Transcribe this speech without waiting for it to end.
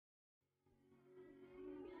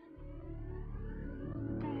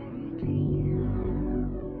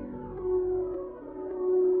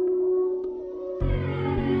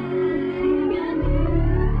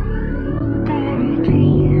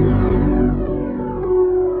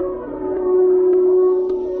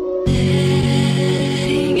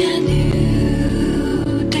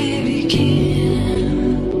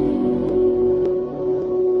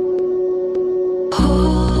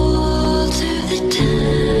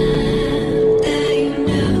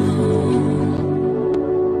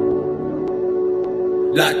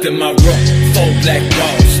Locked in my room, 4 black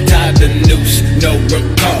walls, tied the noose, no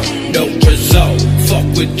recall, no result. Fuck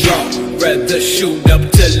withdraw, rather shoot up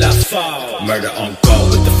till I fall. Murder on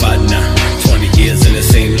call with the 5-9, 20 years and it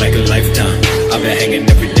seems like a lifetime. I've been hanging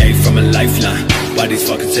every day from a lifeline. Bodies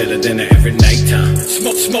fucking tailer dinner every nighttime.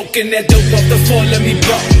 Smoking that dope off the floor, let me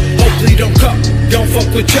blow. Hopefully don't come, don't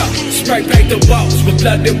fuck with y'all. Spray paint the walls with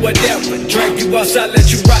blood and whatever. Drag you outside,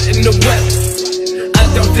 let you rot in the weather.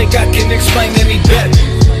 I don't think I can explain any better.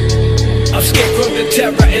 I'm scarecrow to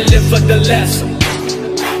terror and live for the lesson.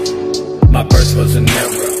 My birth was an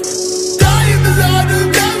error. Dying beside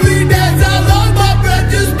the very dance. I lost my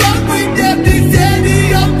breath, just fuck with them. They said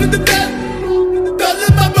he up in the bed.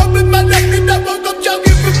 Calling my rope in my neck and I woke up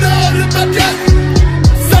choking from the hole in my chest.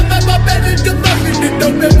 Some at my bed is just fucking it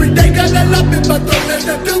up every day. Got a lump in my throat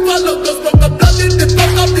and I feel my locals smoke. I'm blooding the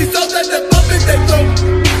fuck off these souls and they're pumping their throat.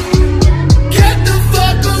 Get the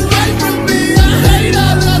fuck away from me. I hate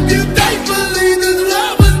all of you. Thankfully this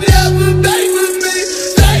love was never made for me.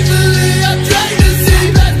 Thankfully I'm trying to see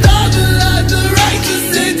that all the lies are right to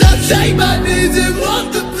see. I shake my knees and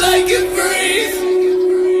walk the plank.